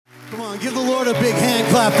Come on, give the Lord a big hand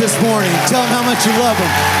clap this morning. Tell him how much you love him.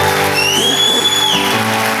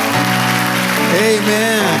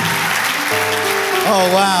 Amen. Oh,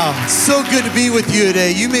 wow. So good to be with you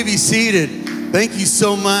today. You may be seated. Thank you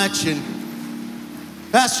so much. And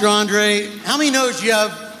Pastor Andre, how many knows you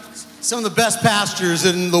have some of the best pastors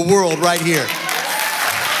in the world right here?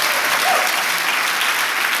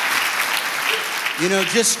 You know,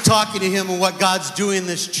 just talking to him and what God's doing in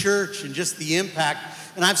this church and just the impact.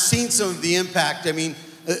 And I've seen some of the impact. I mean,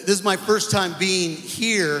 this is my first time being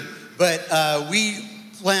here, but we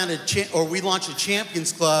launched a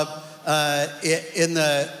Champions Club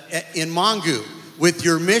in Mongu with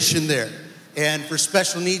your mission there, and for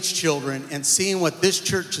special needs children, and seeing what this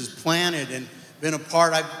church has planted and been a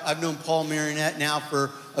part. I've known Paul Marionette now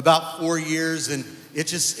for about 4 years, and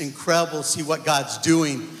it's just incredible to see what God's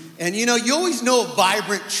doing. And you know, you always know a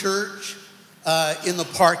vibrant church in the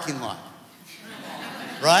parking lot,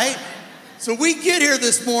 right? So we get here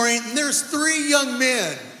this morning, and there's 3 young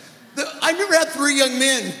men. I never had 3 young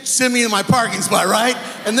men send me to my parking spot, right?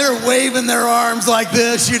 And they're waving their arms like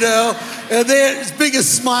this, you know, and they had as big as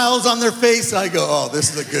smiles on their face. I go, oh,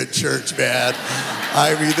 this is a good church, man.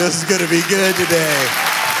 I mean, this is going to be good today.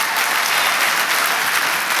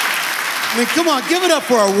 I mean, come on, give it up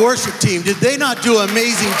for our worship team. Did they not do an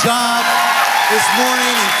amazing job this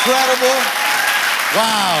morning? Incredible.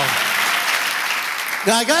 Wow.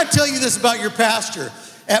 Now, I got to tell you this about your pastor.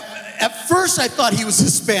 At first, I thought he was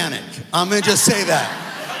Hispanic. I'm going to just say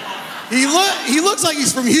that. He looks like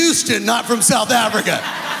he's from Houston, not from South Africa.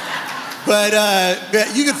 But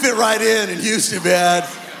you can fit right in Houston, man.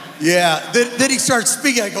 Yeah. Then he starts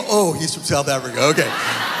speaking. I go, oh, he's from South Africa. Okay.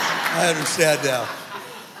 I understand now.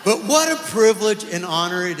 But what a privilege and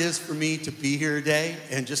honor it is for me to be here today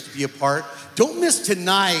and just to be a part. Don't miss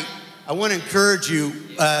tonight. I want to encourage you.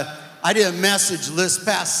 I did a message this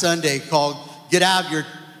past Sunday called Get Out of Your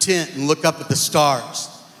Tent and Look Up at the Stars.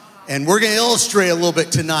 And we're going to illustrate a little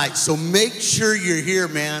bit tonight. So make sure you're here,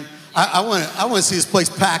 man. I want to see this place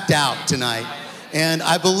packed out tonight. And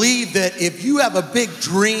I believe that if you have a big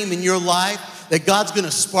dream in your life, that God's going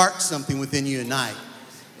to spark something within you tonight.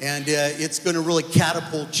 And it's going to really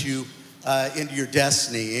catapult you into your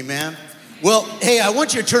destiny. Amen? Well, hey, I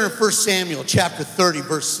want you to turn to 1 Samuel chapter 30,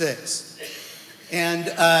 verse 6. And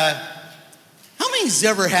how many's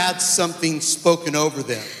ever had something spoken over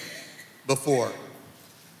them before?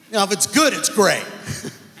 Now, if it's good, it's great.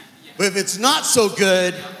 But if it's not so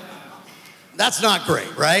good, that's not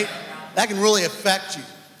great, right? That can really affect you.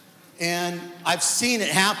 And I've seen it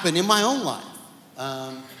happen in my own life.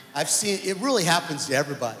 I've seen it really happens to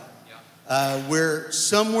everybody. Where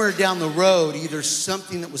somewhere down the road, either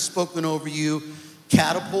something that was spoken over you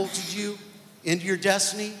catapulted you into your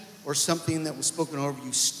destiny, or something that was spoken over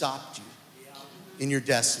you stopped you in your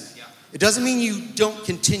destiny. It doesn't mean you don't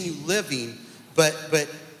continue living, but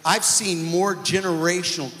I've seen more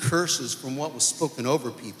generational curses from what was spoken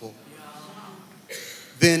over people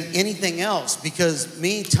than anything else, because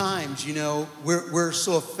many times, you know, we're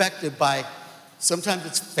so affected by, sometimes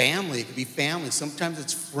it's family, it could be family, sometimes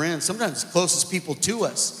it's friends, sometimes it's closest people to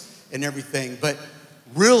us and everything. But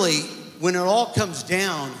really, when it all comes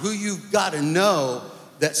down, who you've got to know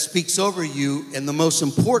that speaks over you, and the most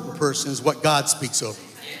important person is what God speaks over you.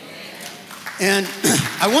 And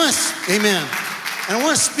I want to, amen. And I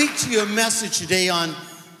want to speak to you a message today on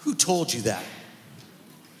who told you that.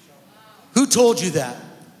 Who told you that?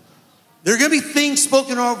 There are going to be things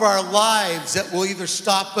spoken over our lives that will either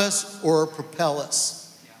stop us or propel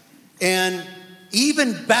us. And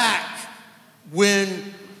even back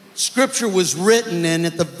when Scripture was written, and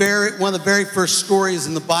at one of the very first stories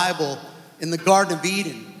in the Bible, in the Garden of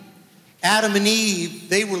Eden, Adam and Eve,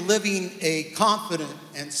 they were living a confident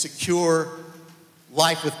and secure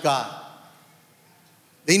life with God.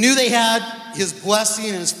 They knew they had His blessing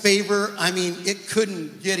and His favor. I mean, it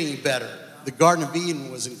couldn't get any better. The Garden of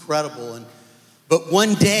Eden was incredible. But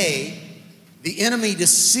one day, the enemy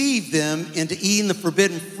deceived them into eating the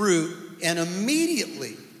forbidden fruit, and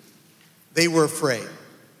immediately they were afraid.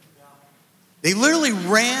 They literally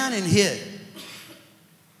ran and hid.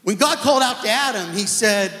 When God called out to Adam, He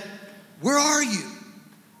said, "Where are you?"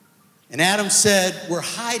 And Adam said, "We're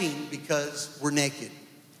hiding because we're naked."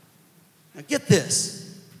 Now get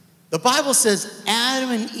this. The Bible says Adam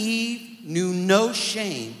and Eve knew no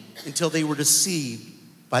shame until they were deceived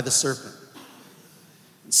by the serpent.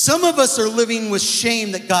 Some of us are living with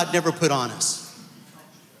shame that God never put on us.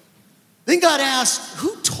 Then God asked,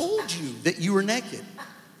 "Who told you that you were naked?"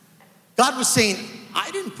 God was saying, "I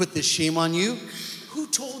didn't put this shame on you. Who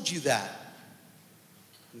told you that?"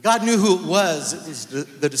 God knew who it was. It was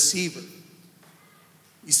the deceiver.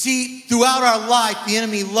 You see, throughout our life, the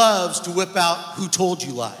enemy loves to whip out who told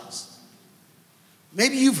you lies.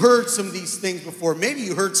 Maybe you've heard some of these things before. Maybe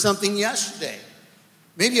you heard something yesterday.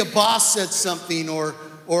 Maybe a boss said something or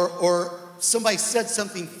somebody said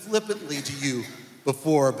something flippantly to you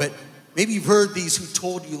before, but maybe you've heard these who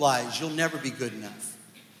told you lies. You'll never be good enough.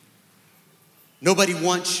 Nobody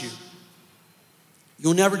wants you.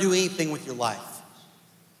 You'll never do anything with your life.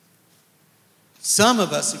 Some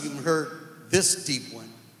of us have even heard this deep one.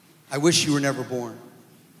 I wish you were never born.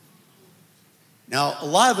 Now, a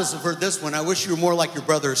lot of us have heard this one. I wish you were more like your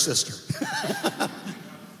brother or sister.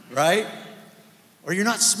 Right? Or you're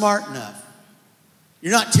not smart enough.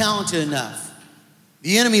 You're not talented enough.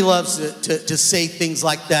 The enemy loves to say things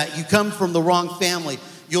like that. You come from the wrong family.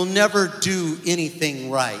 You'll never do anything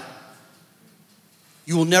right.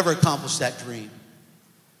 You will never accomplish that dream.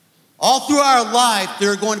 All through our life,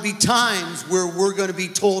 there are going to be times where we're going to be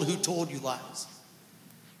told who told you lies.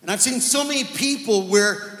 And I've seen so many people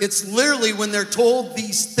where it's literally when they're told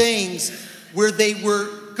these things where they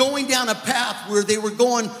were going down a path where they were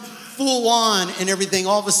going full on and everything,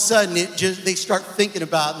 all of a sudden they start thinking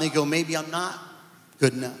about it and they go, maybe I'm not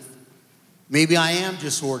good enough. Maybe I am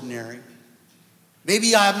just ordinary.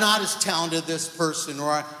 Maybe I'm not as talented as this person,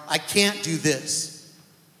 or I can't do this.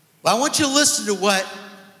 But I want you to listen to what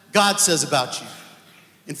God says about you.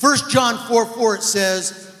 In 1 John 4:4 it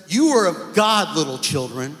says, you are of God, little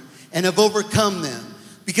children, and have overcome them,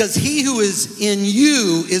 because he who is in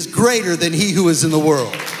you is greater than he who is in the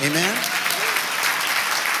world. Amen?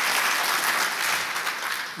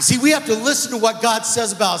 You see, we have to listen to what God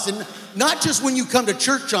says about us. And not just when you come to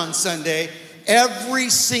church on Sunday, every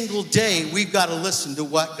single day we've got to listen to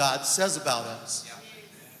what God says about us.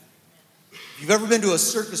 If you've ever been to a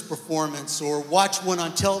circus performance or watched one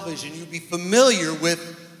on television, you'd be familiar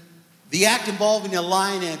with the act involving a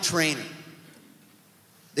lion and a trainer.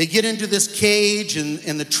 They get into this cage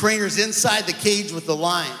and the trainer's inside the cage with the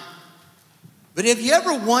lion. But have you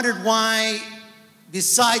ever wondered why,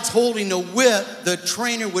 besides holding a whip, the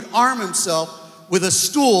trainer would arm himself with a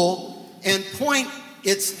stool and point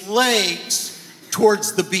its legs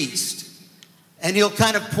towards the beast? And he'll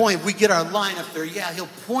kind of point, if we get our line up there, he'll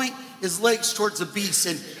point his legs towards the beast,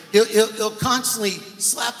 and he'll constantly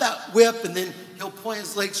slap that whip, and then he'll point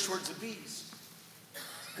his legs towards the beast.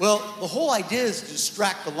 Well, the whole idea is to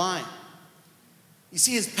distract the lion. You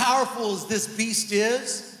see, as powerful as this beast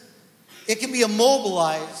is, it can be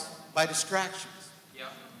immobilized by distractions. Yeah.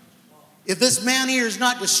 If this man here is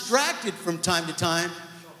not distracted from time to time,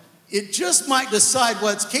 it just might decide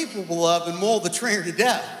what it's capable of and maul the trainer to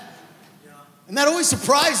death. Yeah. And that always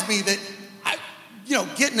surprised me that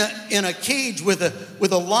getting in a cage with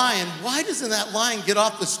a lion, why doesn't that lion get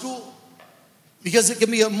off the stool? Because it can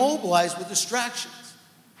be immobilized with distractions.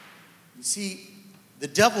 You see, the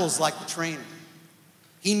devil is like the trainer.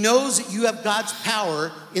 He knows that you have God's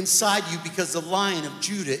power inside you because the Lion of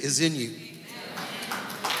Judah is in you.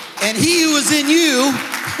 And he who is in you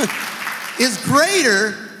is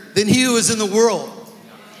greater than he who is in the world.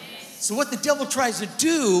 So what the devil tries to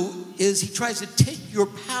do is he tries to take your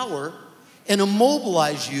power and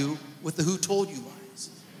immobilize you with the who told you lies.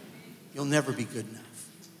 You'll never be good enough.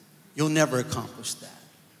 You'll never accomplish that.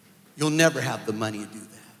 You'll never have the money to do that.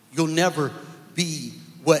 You'll never be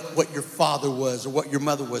what your father was or what your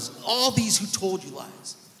mother was. All these who told you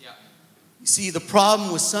lies. Yeah. You see, the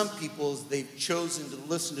problem with some people is they've chosen to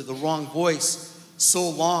listen to the wrong voice so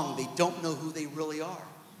long they don't know who they really are.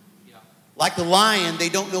 Yeah. Like the lion, they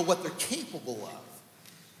don't know what they're capable of.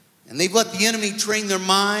 And they've let the enemy train their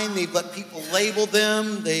mind. They've let people label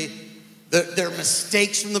them. Their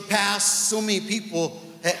mistakes from the past. So many people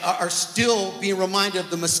are still being reminded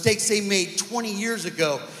of the mistakes they made 20 years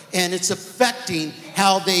ago. And it's affecting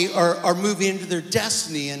how they are moving into their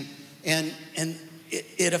destiny. And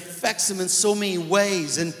it affects them in so many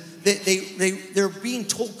ways. And they're being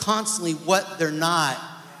told constantly what they're not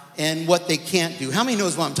and what they can't do. How many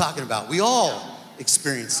knows what I'm talking about? We all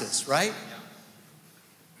experience this, right?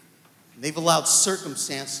 They've allowed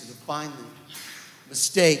circumstances to define them,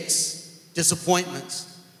 mistakes,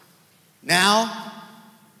 disappointments. Now,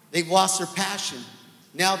 they've lost their passion.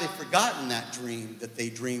 Now they've forgotten that dream that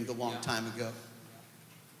they dreamed a long time ago.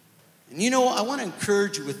 And I want to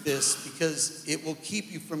encourage you with this because it will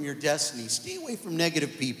keep you from your destiny. Stay away from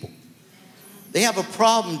negative people. They have a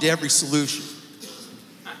problem to every solution.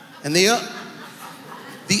 And the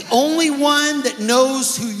only one that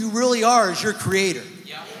knows who you really are is your Creator.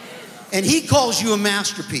 And he calls you a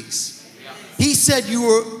masterpiece. He said you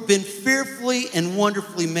were been fearfully and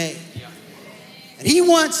wonderfully made. And he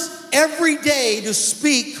wants every day to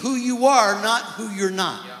speak who you are, not who you're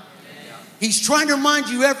not. He's trying to remind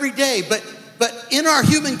you every day, but in our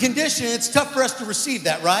human condition, it's tough for us to receive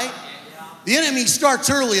that, right? The enemy starts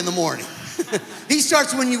early in the morning. He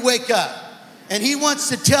starts when you wake up. And he wants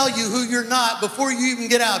to tell you who you're not before you even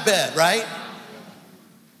get out of bed, right?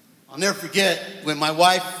 I'll never forget when my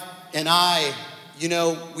wife and I,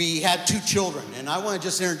 we had 2 children. And I want to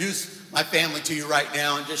just introduce my family to you right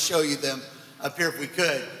now and just show you them up here if we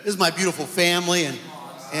could. This is my beautiful family.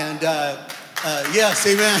 And yes,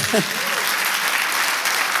 amen.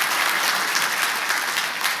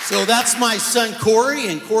 So that's my son, Corey,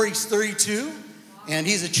 and Corey's 32, and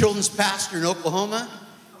he's a children's pastor in Oklahoma,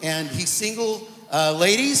 and he's single,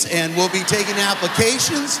 ladies, and we'll be taking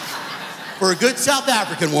applications for a good South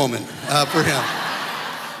African woman for him.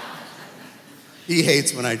 He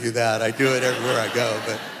hates when I do that. I do it everywhere I go,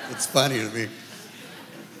 but it's funny to me.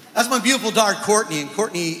 That's my beautiful daughter, Courtney, and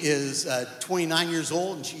Courtney is 29 years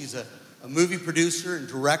old, and she's a movie producer and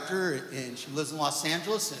director, and she lives in Los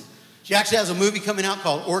Angeles, and she actually has a movie coming out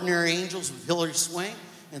called Ordinary Angels with Hilary Swank,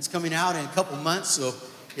 and it's coming out in a couple months. So,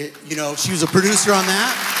 she was a producer on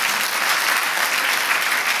that.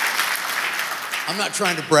 I'm not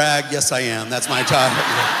trying to brag. Yes, I am. That's my child.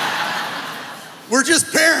 We're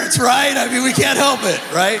just parents, right? I mean, we can't help it,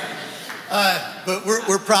 right? But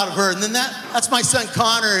we're proud of her. And then that's my son,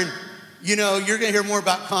 Connor. And, you're going to hear more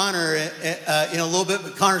about Connor in a little bit.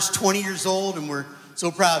 But Connor's 20 years old, and we're so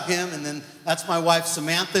proud of him. And then that's my wife,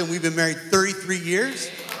 Samantha, and we've been married 33 years.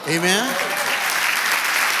 Amen.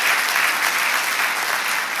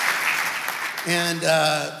 And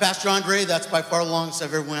Pastor Andre, that's by far the longest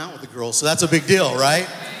I've ever went out with a girl. So that's a big deal, right?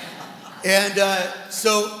 And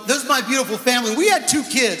so this is my beautiful family. We had 2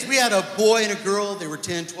 kids. We had a boy and a girl. They were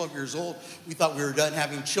 10, 12 years old. We thought we were done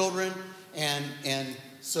having children. And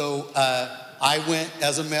so I went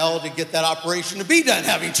as a male to get that operation to be done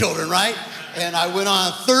having children, right? And I went on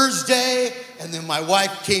a Thursday, and then my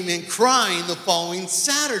wife came in crying the following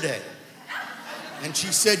Saturday. And she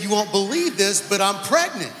said, "You won't believe this, but I'm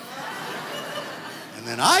pregnant." And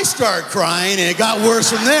then I started crying, and it got worse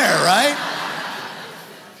from there, right?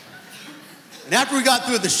 And after we got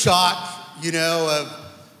through the shock,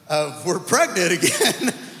 of we're pregnant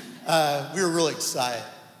again, we were really excited.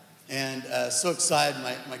 And so excited,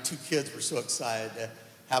 my 2 kids were so excited to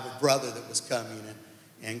have a brother that was coming.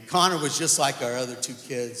 And Connor was just like our other 2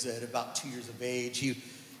 kids at about 2 years of age.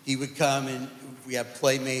 He would come, and we had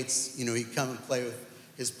playmates. He'd come and play with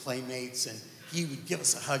his playmates, and he would give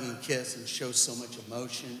us a hug and kiss and show so much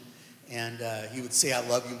emotion. And he would say, "I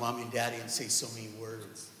love you, Mommy and Daddy," and say so many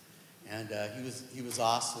words. And he was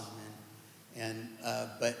awesome.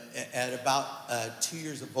 But at about 2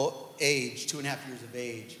 years of age, 2.5 years of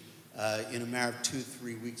age, in a matter of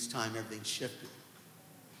 2-3 weeks' time, everything shifted.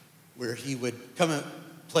 Where he would come and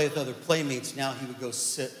play with other playmates, now he would go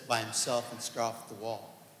sit by himself and stare off at the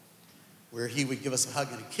wall. Where he would give us a hug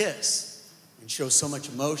and a kiss and show so much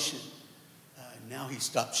emotion, now he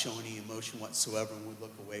stopped showing any emotion whatsoever and would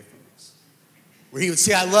look away from us. Where he would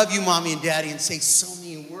say, "I love you, Mommy and Daddy," and say so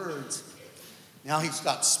many words, now he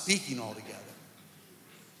stopped speaking altogether.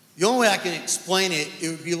 The only way I can explain it, it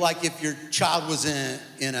would be like if your child was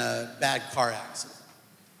in a bad car accident.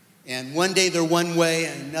 And one day they're one way,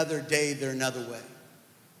 and another day they're another way.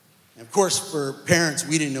 And of course, for parents,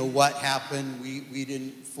 we didn't know what happened. We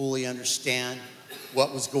didn't fully understand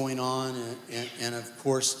what was going on. And of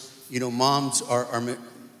course, moms are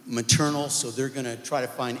maternal, so they're going to try to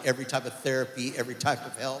find every type of therapy, every type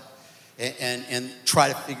of help, and try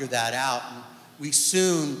to figure that out. And we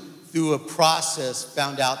soon, through a process,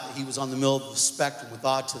 found out that he was on the middle of the spectrum with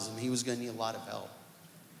autism. He was going to need a lot of help.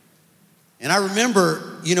 And I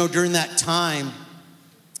remember, during that time,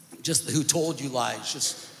 just the "who told you" lies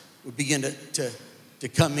just would begin to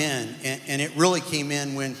come in. And it really came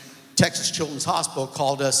in when Texas Children's Hospital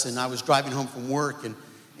called us, and I was driving home from work, and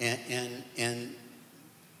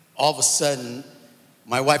all of a sudden,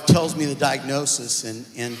 my wife tells me the diagnosis,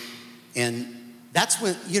 and that's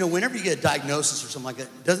when, whenever you get a diagnosis or something like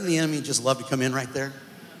that, doesn't the enemy just love to come in right there?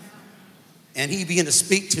 And he began to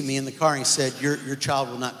speak to me in the car, and he said, your child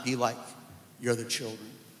will not be like your other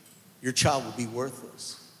children. Your child will be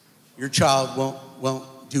worthless. Your child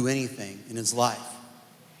won't do anything in his life.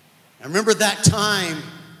 I remember that time,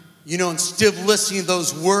 instead of listening to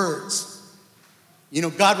those words,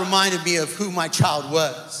 God reminded me of who my child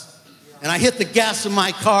was. And I hit the gas in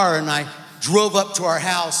my car, and I drove up to our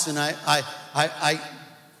house, and I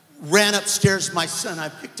ran upstairs to my son. I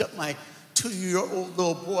picked up my 2-year-old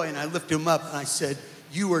little boy, and I lifted him up, and I said,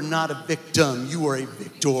 "You are not a victim, you are a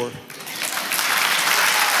victor.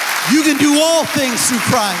 You can do all things through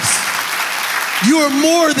Christ. You are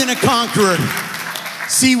more than a conqueror."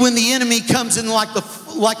 See, when the enemy comes in like a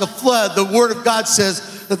flood, the word of God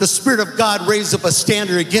says that the Spirit of God raises up a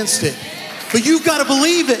standard against it. But you've got to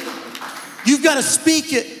believe it. You've got to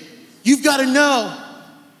speak it. You've got to know.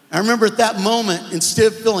 I remember at that moment, instead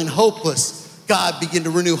of feeling hopeless, God began to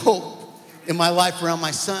renew hope in my life around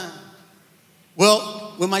my son.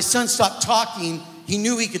 Well, when my son stopped talking, he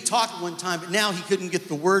knew he could talk at one time, but now he couldn't get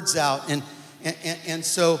the words out. And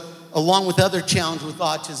so, along with other challenges with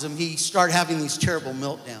autism, he started having these terrible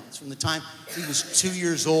meltdowns. From the time he was 2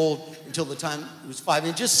 years old until the time he was 5.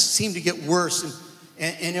 And it just seemed to get worse.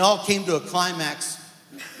 And it all came to a climax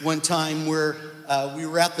one time where we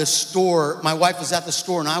were at the store. My wife was at the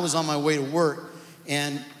store, and I was on my way to work.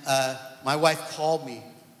 And my wife called me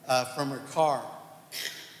from her car.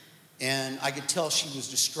 And I could tell she was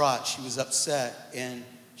distraught. She was upset. And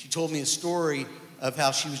she told me a story of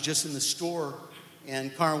how she was just in the store,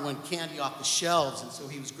 and Carl wanted candy off the shelves. And so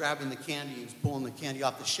he was grabbing the candy. He was pulling the candy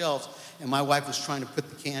off the shelves. And my wife was trying to put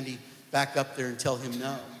the candy back up there and tell him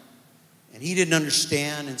no. And he didn't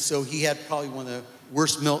understand. And so he had probably one of the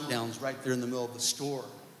worst meltdowns right there in the middle of the store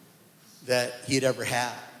that he had ever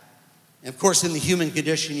had. And of course, in the human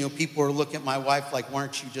condition, people are looking at my wife like, why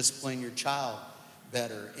aren't you disciplining your child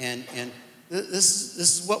better? And this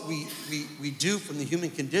is what we do from the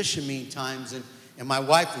human condition many times. And my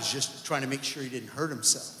wife was just trying to make sure he didn't hurt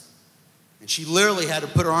himself. And she literally had to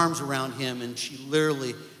put her arms around him, and she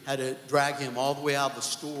literally had to drag him all the way out of the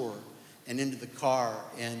store and into the car.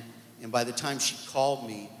 And by the time she called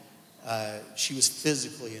me, she was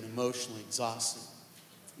physically and emotionally exhausted.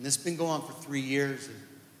 And this has been going on for 3 years. And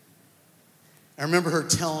I remember her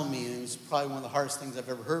telling me, and it was probably one of the hardest things I've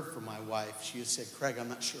ever heard from my wife. She had said, Craig, I'm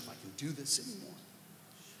not sure if I can do this anymore.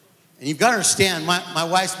 And you've got to understand, my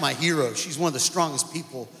wife's my hero. She's one of the strongest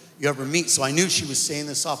people you ever meet. So I knew she was saying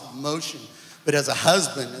this off of emotion. But as a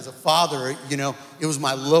husband, as a father, it was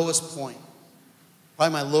my lowest point.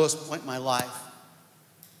 Probably my lowest point in my life.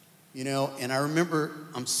 And I remember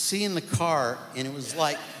I'm seeing the car, and it was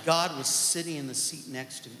like God was sitting in the seat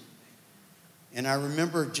next to me. And I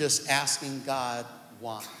remember just asking God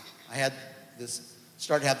why.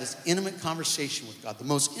 Started to have this intimate conversation with God, the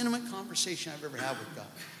most intimate conversation I've ever had with God.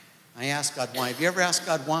 I asked God why. Have you ever asked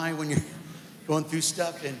God why when you're going through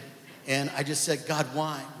stuff? And I just said, God,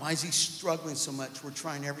 why? Why is he struggling so much? We're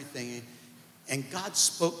trying everything. And God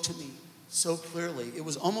spoke to me so clearly. It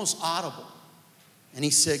was almost audible. And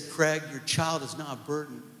he said, Craig, your child is not a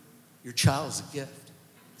burden. Your child is a gift.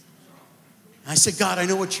 And I said, God, I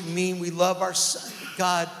know what you mean. We love our son. But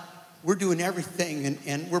God, we're doing everything.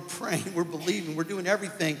 And we're praying. We're believing. We're doing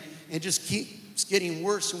everything. And it just keeps getting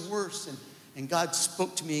worse and worse. And God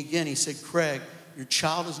spoke to me again. He said, Craig, your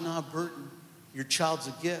child is not a burden. Your child's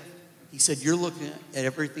a gift. He said, you're looking at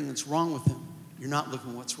everything that's wrong with him. You're not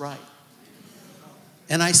looking at what's right.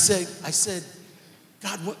 And I said,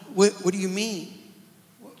 God, what do you mean?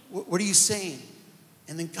 What are you saying?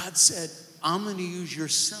 And then God said, I'm going to use your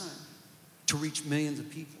son to reach millions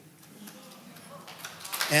of people.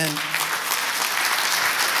 And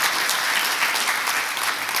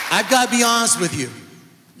I've got to be honest with you.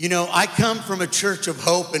 I come from a church of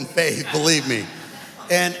hope and faith, believe me.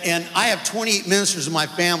 And I have 28 ministers in my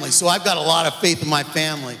family, so I've got a lot of faith in my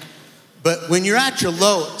family. But when you're at your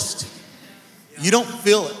lowest, you don't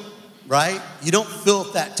feel it, right? You don't feel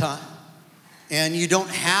it that time. And you don't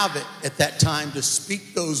have it at that time to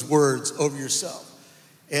speak those words over yourself.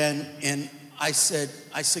 And I said,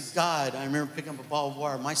 God, I remember picking up a bottle of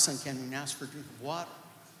water. My son can't even ask for a drink of water.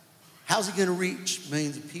 How's he going to reach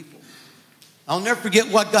millions of people? I'll never forget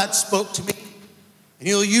what God spoke to me. And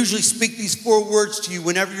he'll usually speak these 4 words to you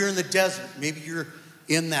whenever you're in the desert. Maybe you're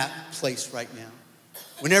in that place right now.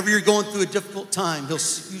 Whenever you're going through a difficult time, he'll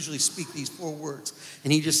usually speak these 4 words.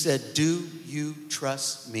 And he just said, do you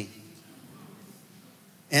trust me?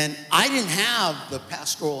 And I didn't have the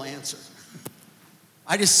pastoral answer.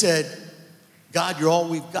 I just said, God, you're all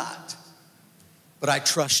we've got, but I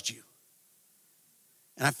trust you.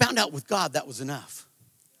 And I found out with God that was enough.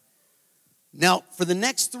 Now, for the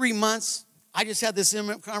next 3 months, I just had this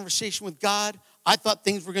intimate conversation with God. I thought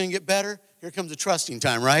things were going to get better. Here comes the trusting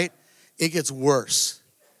time, right? It gets worse.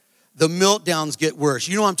 The meltdowns get worse.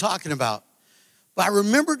 You know what I'm talking about. But I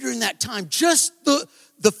remember during that time, just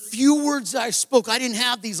the few words that I spoke, I didn't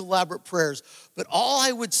have these elaborate prayers, but all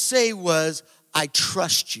I would say was, I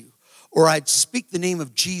trust you. Or I'd speak the name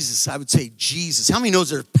of Jesus. I would say, Jesus. How many knows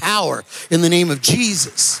there's power in the name of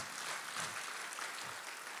Jesus?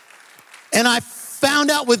 And I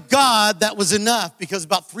found out with God that was enough, because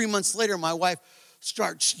about 3 months later, my wife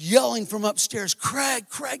starts yelling from upstairs, Craig,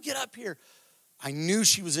 get up here. I knew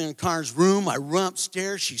she was in Connor's room. I run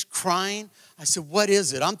upstairs. She's crying. I said, what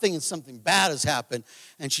is it? I'm thinking something bad has happened.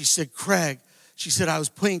 And she said, Craig, she said, I was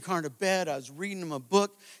putting Connor to bed. I was reading him a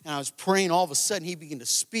book, and I was praying. All of a sudden, he began to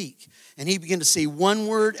speak. And he began to say one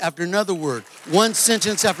word after another word, one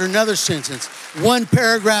sentence after another sentence, one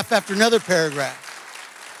paragraph after another paragraph.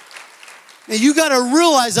 Now, you got to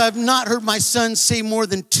realize I've not heard my son say more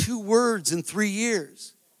than 2 words in 3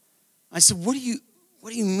 years. I said, what do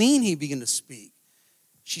you mean he began to speak?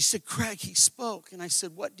 She said, Craig, he spoke. And I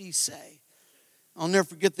said, what do you say? I'll never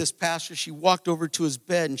forget this, Pastor. She walked over to his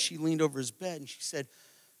bed, and she leaned over his bed, and she said,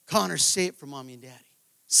 Connor, say it for Mommy and Daddy.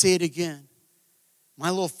 Say it again. My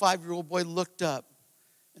little 5-year-old boy looked up,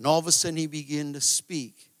 and all of a sudden he began to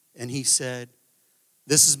speak. And he said,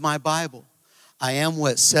 this is my Bible. I am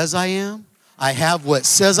what it says I am. I have what it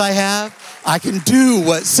says I have. I can do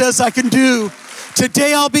what it says I can do.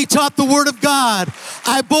 Today I'll be taught the word of God.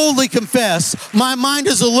 I boldly confess. My mind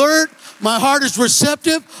is alert. My heart is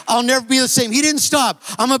receptive. I'll never be the same. He didn't stop.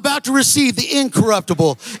 I'm about to receive the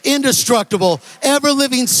incorruptible, indestructible,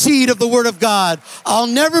 ever-living seed of the word of God. I'll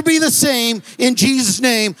never be the same in Jesus'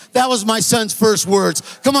 name. That was my son's first words.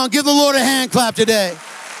 Come on, give the Lord a hand clap today.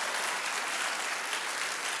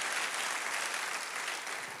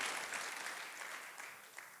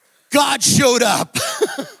 God showed up.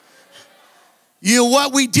 You know,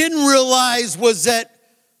 what we didn't realize was that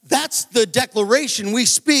that's the declaration we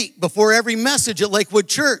speak before every message at Lakewood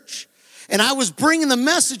Church. And I was bringing the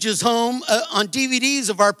messages home on DVDs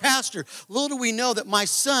of our pastor. Little do we know that my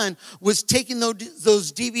son was taking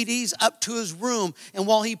those DVDs up to his room, and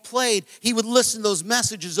while he played, he would listen to those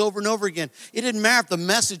messages over and over again. It didn't matter if the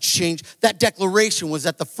message changed. That declaration was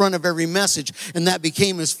at the front of every message, and that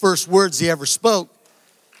became his first words he ever spoke.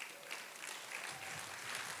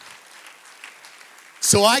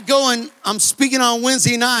 So I go and I'm speaking on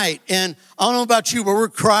Wednesday night, and I don't know about you, but we're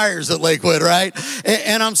criers at Lakewood, right?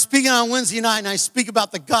 And I'm speaking on Wednesday night, and I speak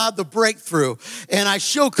about the God, the breakthrough. And I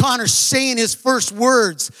show Connor saying his first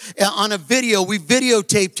words on a video. We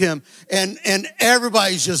videotaped him, and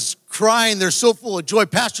everybody's just crying. They're so full of joy.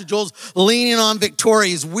 Pastor Joel's leaning on Victoria.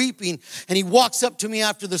 He's weeping, and he walks up to me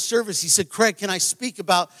after the service. He said, Craig, can I speak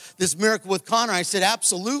about this miracle with Connor? I said,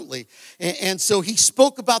 absolutely. And so he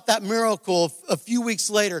spoke about that miracle a few weeks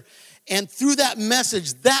later. And through that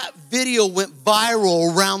message, that video went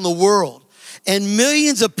viral around the world. And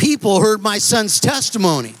millions of people heard my son's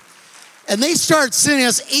testimony. And they started sending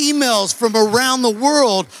us emails from around the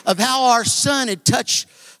world of how our son had touched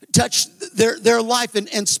their life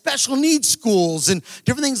and special needs schools and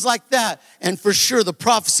different things like that. And for sure, the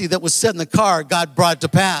prophecy that was said in the car, God brought it to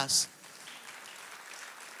pass.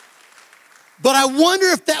 But I wonder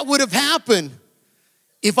if that would have happened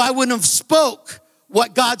if I wouldn't have spoke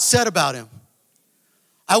what God said about him.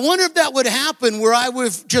 I wonder if that would happen where I would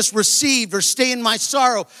have just received or stay in my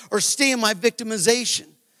sorrow or stay in my victimization.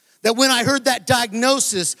 That when I heard that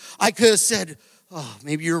diagnosis, I could have said, oh,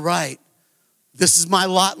 maybe you're right. This is my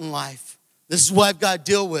lot in life. This is what I've got to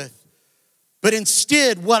deal with. But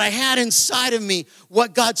instead, what I had inside of me,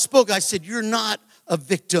 what God spoke, I said, you're not a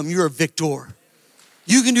victim, you're a victor.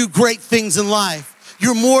 You can do great things in life.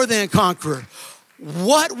 You're more than a conqueror.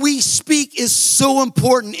 What we speak is so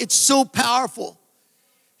important. It's so powerful.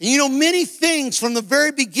 And you know, many things from the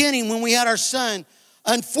very beginning when we had our son,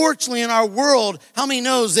 unfortunately in our world, how many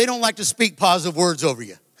knows they don't like to speak positive words over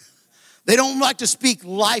you? They don't like to speak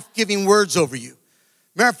life-giving words over you.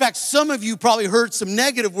 Matter of fact, some of you probably heard some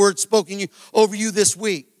negative words spoken over you this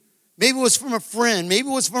week. Maybe it was from a friend. Maybe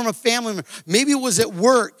it was from a family member. Maybe it was at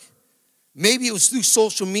work. Maybe it was through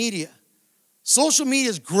social media. Social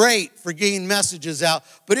media is great for getting messages out,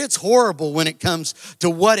 but it's horrible when it comes to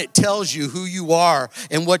what it tells you, who you are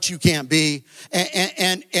and what you can't be,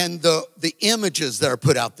 and the images that are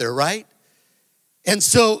put out there, right? And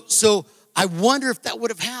so I wonder if that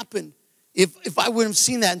would have happened if I would have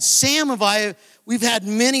seen that. And Sam and I, we've had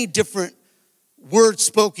many different words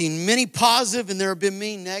spoken, many positive, and there have been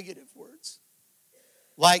many negative words.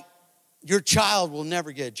 Like, your child will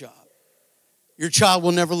never get a job. Your child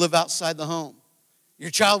will never live outside the home. Your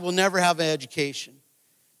child will never have an education.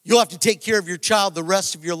 You'll have to take care of your child the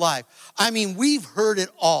rest of your life. I mean, we've heard it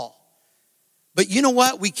all. But you know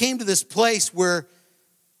what? We came to this place where,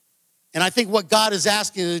 and I think what God is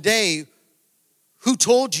asking today, who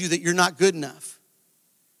told you that you're not good enough?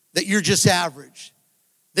 That you're just average?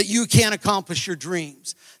 That you can't accomplish your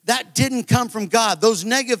dreams? That didn't come from God. Those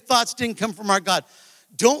negative thoughts didn't come from our God.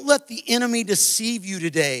 Don't let the enemy deceive you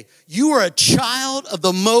today. You are a child of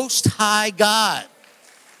the Most High God.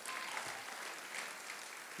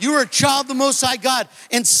 You are a child of the Most High God.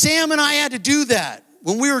 And Sam and I had to do that.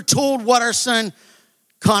 when we were told what our son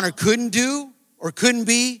Connor couldn't do or couldn't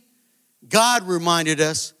be, God reminded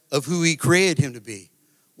us of who he created him to be.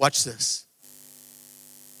 Watch this.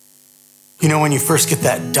 You know, when you first get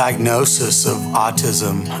that diagnosis of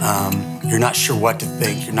autism, you're not sure what to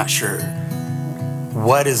think. You're not sure,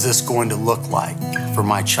 what is this going to look like for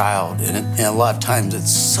my child? And a lot of times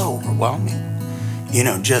it's so overwhelming, you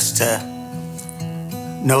know, just to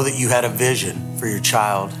know that you had a vision for your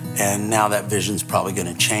child, and now that vision's probably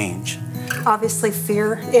going to change. Obviously,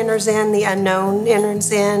 fear enters in, the unknown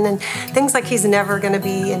enters in, and things like he's never going to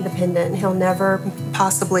be independent. He'll never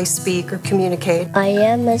possibly speak or communicate. I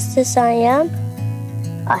am as this I am.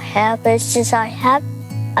 I have as this I have.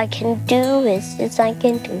 I can do as this I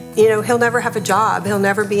can do. You know, he'll never have a job. He'll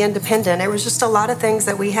never be independent. It was just a lot of things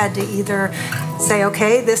that we had to either say,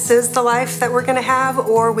 okay, this is the life that we're going to have,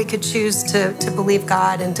 or we could choose to believe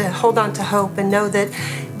God and to hold on to hope and know that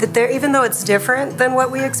there, even though it's different than what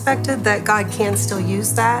we expected, that God can still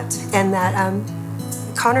use that, and that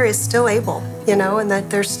Connor is still able, you know, and that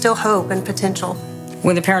there's still hope and potential.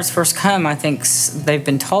 When the parents first come, I think they've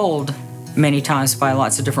been told many times by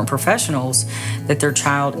lots of different professionals that their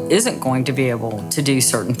child isn't going to be able to do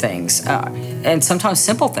certain things. And sometimes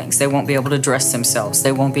simple things. They won't be able to dress themselves.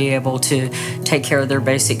 They won't be able to take care of their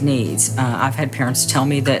basic needs. I've had parents tell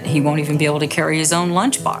me that he won't even be able to carry his own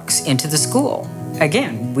lunchbox into the school.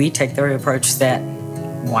 Again, we take the approach that,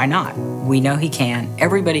 why not? We know he can.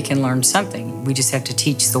 Everybody can learn something. We just have to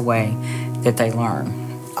teach the way that they learn.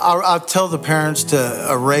 I tell the parents to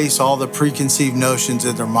erase all the preconceived notions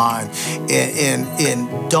in their mind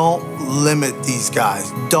and don't limit these guys.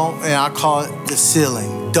 And I call it the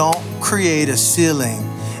ceiling. Don't create a ceiling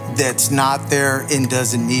that's not there and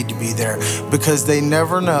doesn't need to be there, because they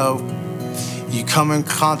never know. You come in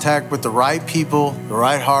contact with the right people, the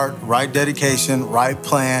right heart, right dedication, right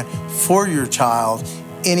plan for your child,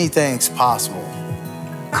 anything's possible.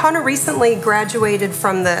 Connor recently graduated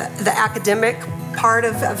from the academic part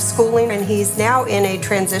of schooling, and he's now in a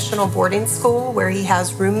transitional boarding school where he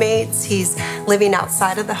has roommates. He's living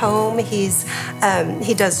outside of the home. He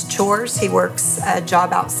does chores. He works a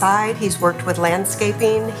job outside. He's worked with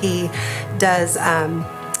landscaping. He does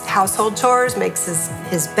household chores, makes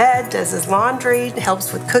his bed, does his laundry,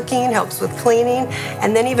 helps with cooking, helps with cleaning.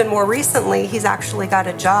 And then even more recently, he's actually got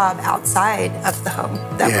a job outside of the home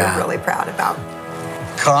that we're really proud about.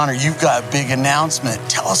 Connor, you've got a big announcement.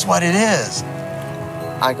 Tell us what it is.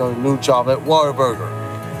 I got a new job at Whataburger.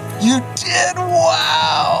 You did?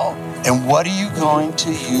 Wow. And what are you going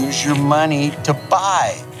to use your money to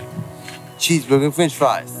buy? Cheeseburger and French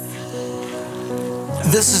fries.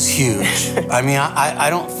 This is huge. I mean,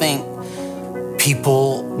 I don't think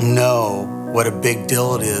people know what a big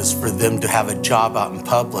deal it is for them to have a job out in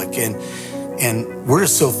public. And we're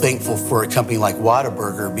just so thankful for a company like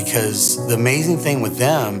Whataburger, because the amazing thing with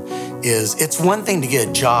them is it's one thing to get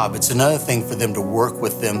a job. It's another thing for them to work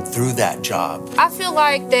with them through that job. I feel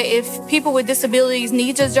like that if people with disabilities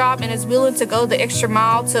need a job and is willing to go the extra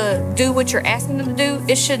mile to do what you're asking them to do,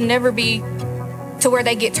 it should never be to where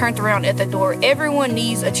they get turned around at the door. Everyone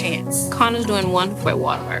needs a chance. Connor's doing wonderful at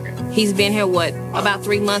Whataburger. He's been here, about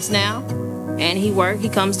 3 months now? And he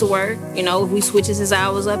comes to work. You know, if we switches his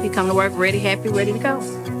hours up, he come to work ready, happy, ready to go.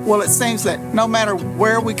 Well, it seems that no matter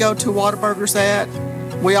where we go to Whataburger's at,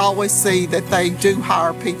 we always see that they do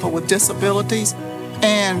hire people with disabilities.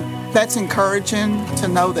 And that's encouraging to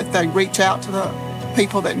know that they reach out to the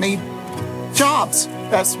people that need jobs.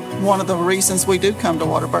 That's one of the reasons we do come to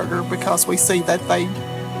Whataburger, because we see that they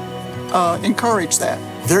encourage that.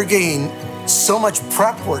 They're getting so much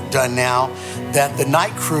prep work done now that the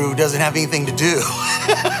night crew doesn't have anything to do.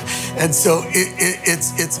 And so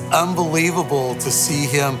it's unbelievable to see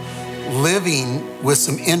him living with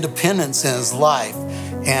some independence in his life.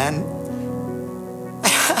 And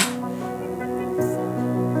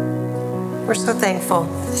we're so thankful.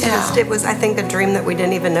 It was, I think, a dream that we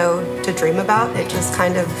didn't even know to dream about. It just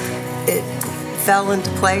kind of, it fell into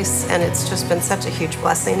place, and it's just been such a huge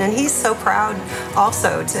blessing. And he's so proud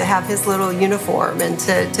also to have his little uniform and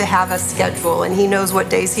to have a schedule, and he knows what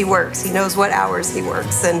days he works, he knows what hours he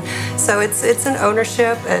works, and so it's an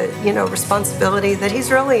ownership, responsibility that he's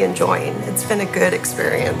really enjoying. It's been a good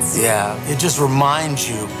experience. Yeah, it just reminds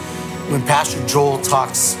you when Pastor Joel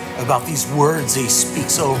talks about these words he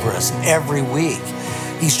speaks over us every week.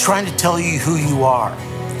 He's trying to tell you who you are.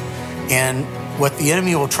 And what the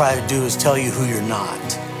enemy will try to do is tell you who you're not,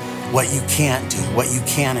 what you can't do, what you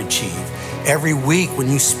can achieve. Every week when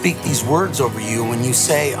you speak these words over you, when you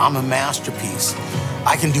say, I'm a masterpiece,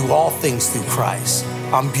 I can do all things through Christ,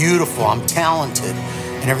 I'm beautiful, I'm talented,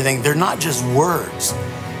 and everything, they're not just words.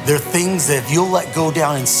 There are things that if you'll let go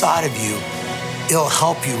down inside of you, it'll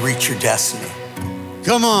help you reach your destiny.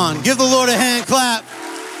 Come on, give the Lord a hand clap.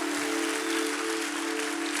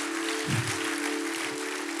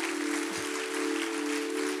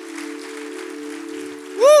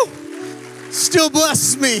 Woo! Still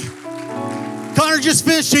blesses me. Connor just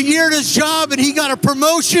finished a year at his job and he got a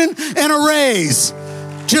promotion and a raise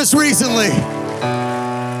just recently.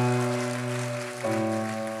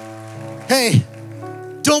 Hey,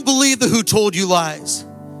 don't believe the who told you lies.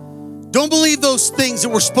 Don't believe those things that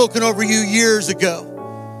were spoken over you years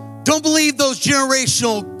ago. Don't believe those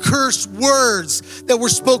generational cursed words that were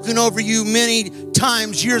spoken over you many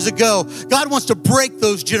times years ago. God wants to break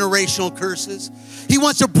those generational curses. He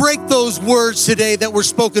wants to break those words today that were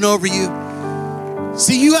spoken over you.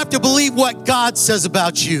 See, you have to believe what God says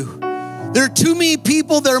about you. There are too many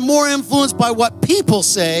people that are more influenced by what people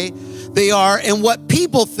say they are and what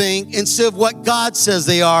people think instead of what God says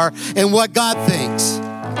they are and what God thinks.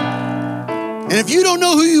 And if you don't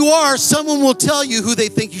know who you are, someone will tell you who they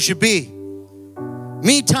think you should be.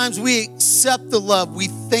 Many times we accept the love we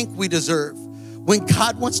think we deserve when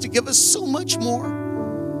God wants to give us so much more.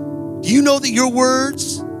 Do you know that your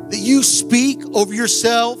words that you speak over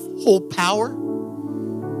yourself hold power?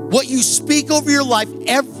 What you speak over your life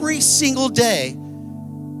every single day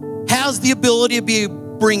has the ability to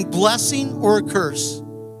bring blessing or a curse.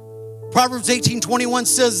 Proverbs 18:21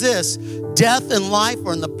 says this, death and life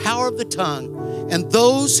are in the power of the tongue, and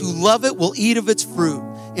those who love it will eat of its fruit.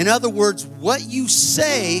 In other words, what you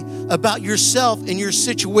say about yourself and your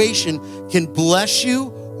situation can bless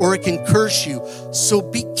you or it can curse you. So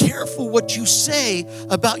be careful what you say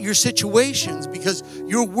about your situations because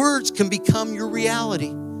your words can become your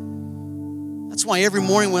reality. That's why every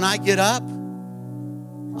morning when I get up,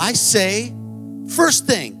 I say, first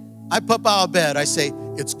thing, I pop out of bed, I say,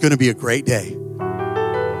 it's gonna be a great day.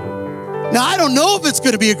 Now, I don't know if it's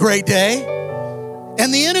gonna be a great day,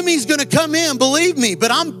 and the enemy's gonna come in, believe me, but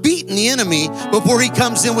I'm beating the enemy before he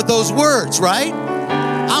comes in with those words, right?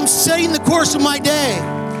 I'm setting the course of my day.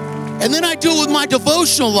 And then I do it with my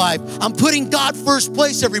devotional life. I'm putting God first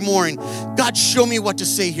place every morning. God, show me what to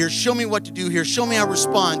say here. Show me what to do here. Show me how to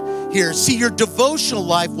respond here. See, your devotional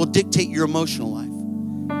life will dictate your emotional life.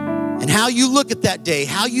 And how you look at that day,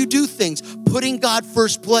 how you do things, putting God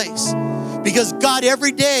first place. Because God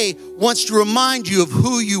every day wants to remind you of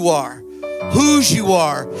who you are, whose you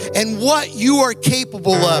are, and what you are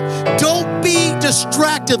capable of. Don't be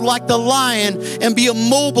distracted like the lion and be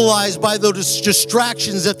immobilized by those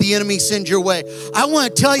distractions that the enemy sends your way. I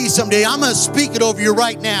want to tell you someday, I'm going to speak it over you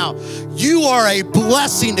right now. You are a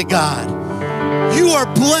blessing to God. You are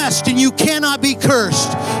blessed and you cannot be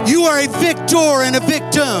cursed. You are a victor and a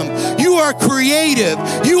victim. You are creative.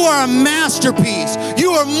 You are a masterpiece.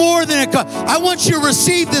 You are more than a... I want you to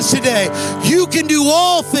receive this today. You can do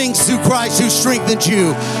all things through Christ who strengthens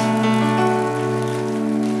you.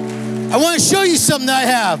 I want to show you something that I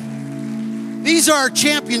have. These are our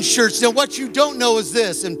champion shirts. Now, what you don't know is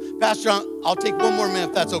this, and Pastor, I'll take one more minute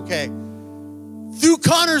if that's okay. Through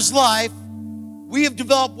Connor's life, we have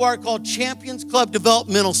developed what are called Champions Club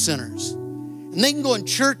Developmental Centers. And they can go in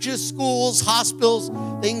churches, schools, hospitals.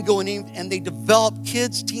 They can go in and they develop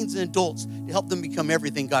kids, teens, and adults to help them become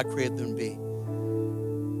everything God created them to be.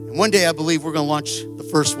 And one day I believe we're going to launch the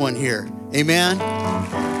first one here. Amen?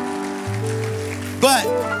 But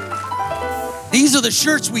these are the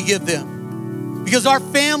shirts we give them. Because our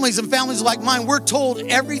families and families like mine, we're told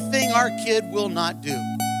everything our kid will not do.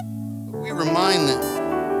 But we remind them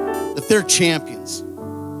that they're champions.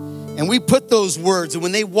 And we put those words, and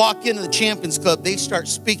when they walk into the Champions Club, they start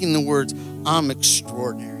speaking the words, I'm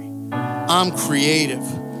extraordinary, I'm creative,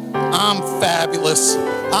 I'm fabulous,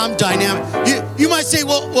 I'm dynamic. You might say,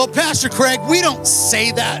 well, Pastor Craig, we don't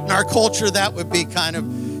say that in our culture. That would be kind of,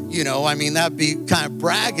 that'd be kind of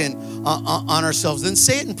bragging on ourselves. Then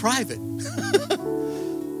say it in private.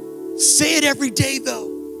 Say it every day,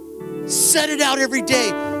 though. Set it out every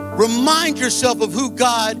day. Remind yourself of who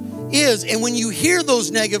God is, and when you hear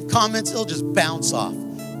those negative comments, they'll just bounce off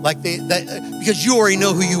because you already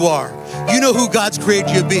know who you are. You know who God's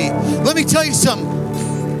created you to be. Let me tell you something.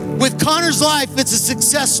 With Connor's life, it's a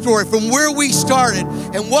success story from where we started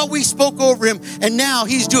and what we spoke over him, and now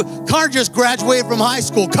he's doing. Connor just graduated from high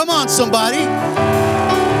school. Come on, somebody.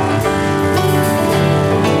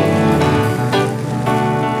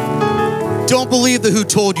 Don't believe the who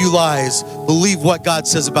told you lies. Believe what God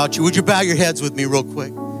says about you. Would you bow your heads with me real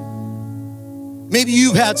quick? Maybe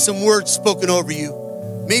you've had some words spoken over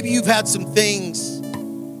you. Maybe you've had some things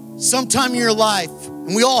sometime in your life,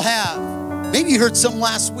 and we all have. Maybe you heard something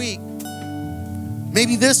last week.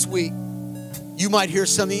 Maybe this week. you might hear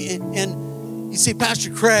something and you say,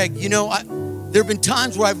 Pastor Craig, you know, there have been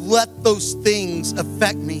times where I've let those things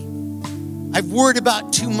affect me. I've worried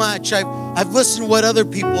about too much. I've listened to what other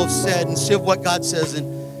people have said instead of what God says.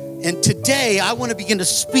 And today, I want to begin to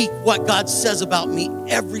speak what God says about me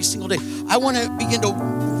every single day. I want to begin to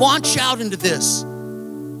launch out into this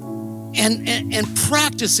and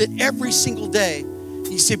practice it every single day.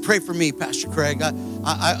 You say, pray for me, Pastor Craig.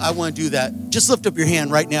 I want to do that. Just lift up your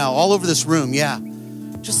hand right now, all over this room. Yeah,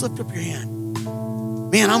 just lift up your hand.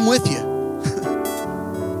 Man, I'm with you.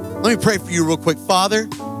 Let me pray for you real quick. Father,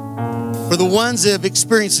 for the ones that have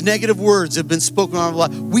experienced negative words that have been spoken on our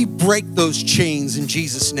life, we break those chains in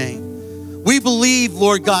Jesus' name. We believe,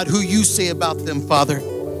 Lord God, who you say about them, Father.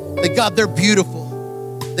 That God, they're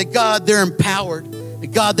beautiful. That God, they're empowered.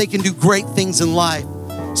 That God, they can do great things in life.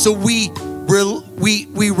 So we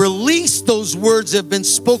release those words that have been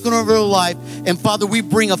spoken over their life. And Father, we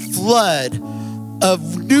bring a flood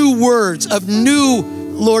of new words, of new,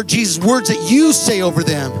 Lord Jesus, words that you say over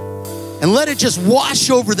them. And let it just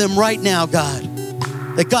wash over them right now, God.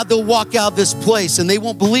 That God, they'll walk out of this place and they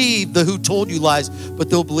won't believe the who told you lies,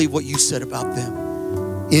 but they'll believe what you said about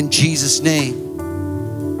them. In Jesus' name.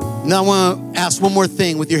 Now I want to ask one more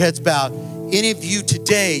thing with your heads bowed. Any of you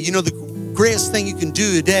today, you know, the greatest thing you can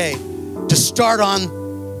do today to start on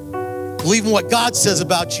believing what God says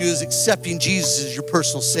about you is accepting Jesus as your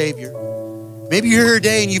personal Savior. Maybe you're here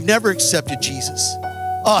today and you've never accepted Jesus.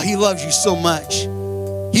 Oh, he loves you so much.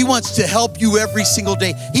 He wants to help you every single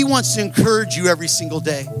day. He wants to encourage you every single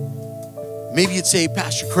day. Maybe you'd say,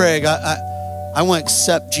 Pastor Craig, I want to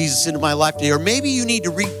accept Jesus into my life today. Or maybe you need to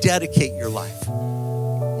rededicate your life.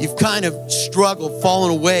 You've kind of struggled, fallen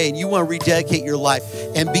away, and you want to rededicate your life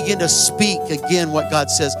and begin to speak again what God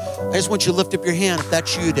says. I just want you to lift up your hand if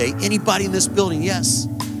that's you today. Anybody in this building? Yes.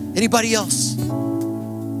 Anybody else?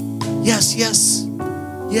 Yes, yes,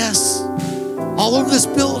 yes. All over this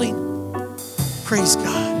building. Praise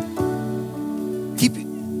God.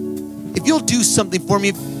 If you'll do something for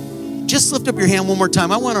me, just lift up your hand one more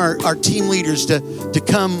time. I want our team leaders to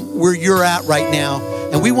come where you're at right now,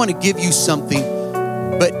 and we want to give you something.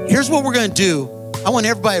 But here's what we're going to do. I want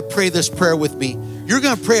everybody to pray this prayer with me. You're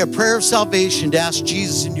going to pray a prayer of salvation to ask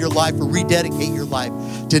Jesus into your life or rededicate your life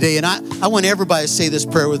today. And I want everybody to say this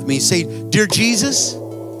prayer with me. Say, Dear Jesus,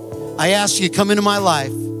 I ask you to come into my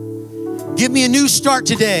life. Give me a new start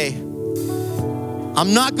today.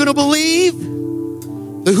 I'm not going to believe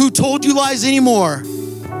the who told you lies anymore,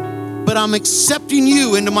 but I'm accepting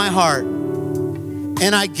you into my heart.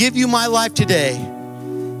 And I give you my life today.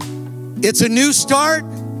 It's a new start.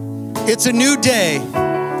 It's a new day.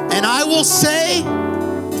 And I will say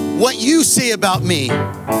what you say about me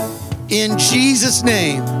in Jesus'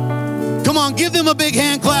 name. Come on, give them a big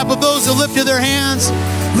hand clap of those that lifted their hands.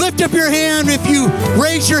 Lift up your hand. If you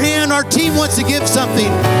raise your hand, our team wants to give something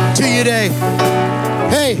to you today.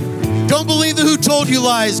 Hey, don't believe the who told you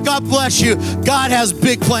lies. God bless you. God has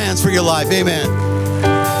big plans for your life. Amen.